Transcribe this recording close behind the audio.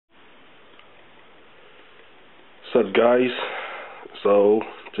What's up, guys? So,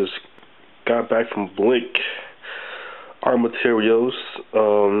 just got back from Blink Art Materials.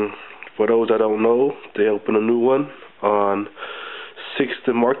 For those that don't know, they opened a new one on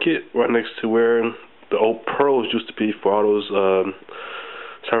 6th Market, right next to where the old Pearls used to be. For all those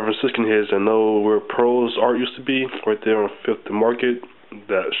San Franciscan heads that know where Pearls Art used to be, right there on 5th Market,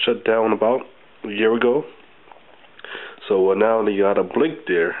 that shut down about a year ago. So now they got a Blink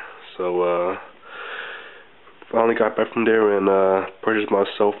there. So finally got back from there and purchased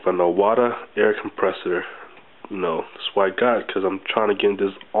myself an Iwata air compressor. You know, that's what I got, because I'm trying to get into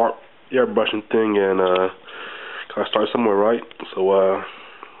this art airbrushing thing and gotta start somewhere, right? So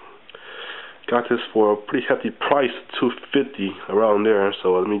got this for a pretty hefty price, $250 around there.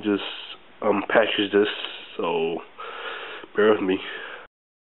 So let me just package this, so bear with me.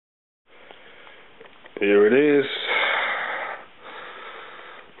 Here it is.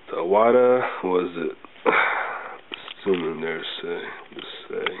 The Iwata, what is it? Zoom in there, just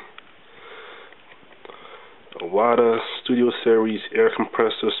say Iwata Studio Series Air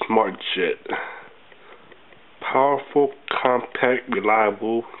Compressor Smart Jet. Powerful, compact,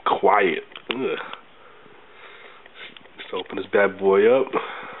 reliable, quiet. Ugh. Let's open this bad boy up.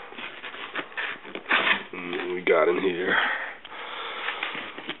 What we got in here?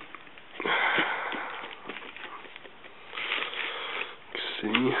 Let's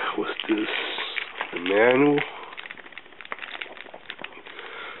see, what's this? The manual.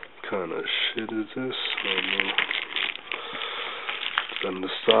 What kind of shit is this? I don't know. It's on the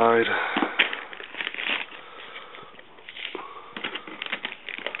side.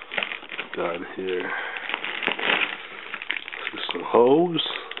 Got here some hose.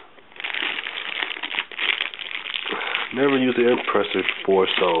 Never used the air compressor before,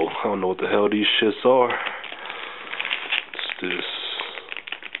 so I don't know what the hell these shits are. What's this?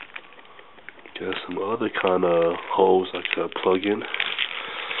 Got some other kind of hose I could plug in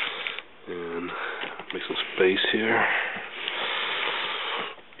and make some space here.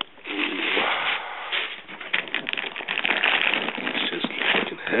 It's just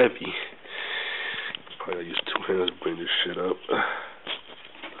fucking heavy. Probably use two hands to bring this shit up.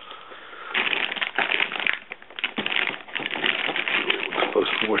 Plus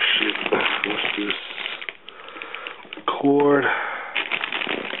more shit. What's this? Cord.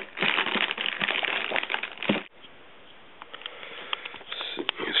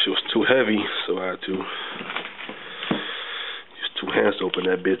 She was too heavy, so I had to use two hands to open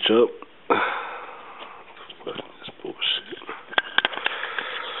that bitch up. Fuck this bullshit.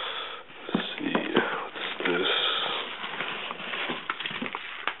 Let's see, what's this?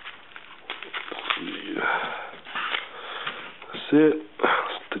 Let's see. That's it.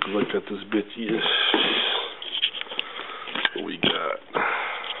 Let's take a look at this bitch. Yes. What we got?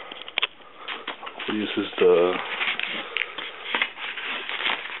 This is the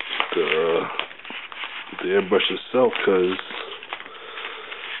airbrush itself, because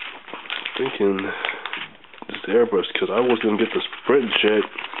I'm thinking this is the airbrush, because I was gonna get the Sprint Jet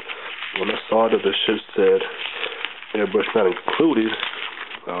when I saw that the shit said airbrush not included.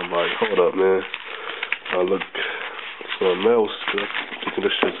 I'm like, hold up, man. I look something else, because I'm thinking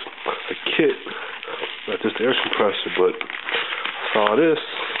this shit's a kit, not just the air compressor. But I saw this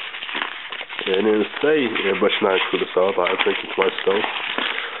and it didn't say airbrush not included, so I was thinking to myself,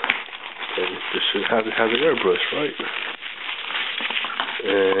 okay, this shit has an airbrush, right?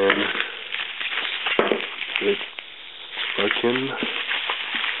 And it's fucking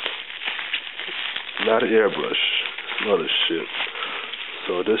not an airbrush. It's some other shit.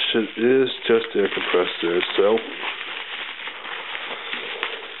 So this shit is just the air compressor itself.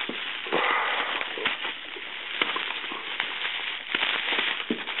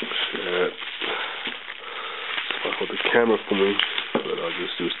 Shit. So I hold the camera for me, but I'll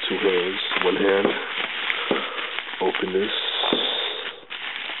just use two hands. One hand. Open this.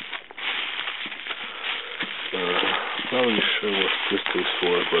 Not really sure what this thing's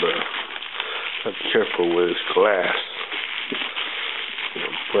for, but have to be careful with this glass. You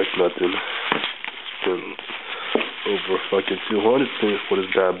know, break nothing. Been over fucking 200 things for this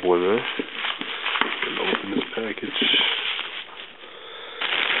bad boy, man. And open this package.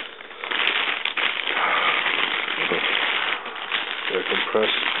 Air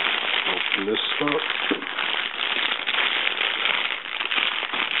compressor. Open this up.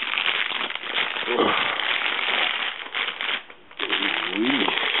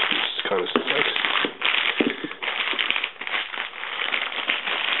 It's kind of sexy.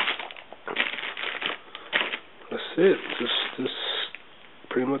 That's it. This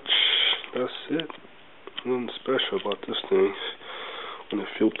pretty much, that's it. Nothing special about this thing. When a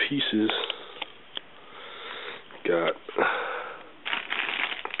few pieces, got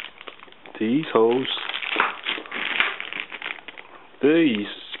these hose. These,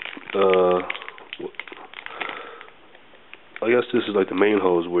 I guess this is like the main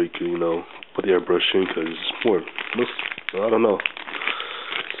hose where you can, you know, put the airbrush in, because it's more, I don't know,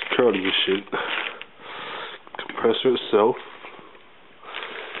 it's curly and shit. Compressor itself,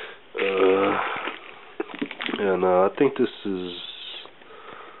 and I think this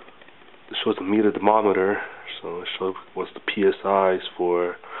shows the meter thermometer, so it shows what's the PSIs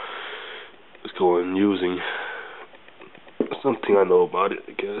for it's going using. Something I know about it,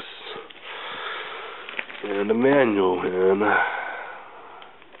 I guess. And the manual, and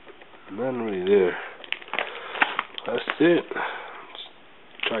nothing really there. That's it. Just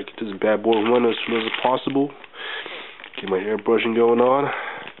try to get this bad boy running as soon as possible. Get my airbrushing going on.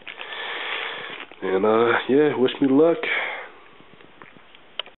 And yeah, wish me luck.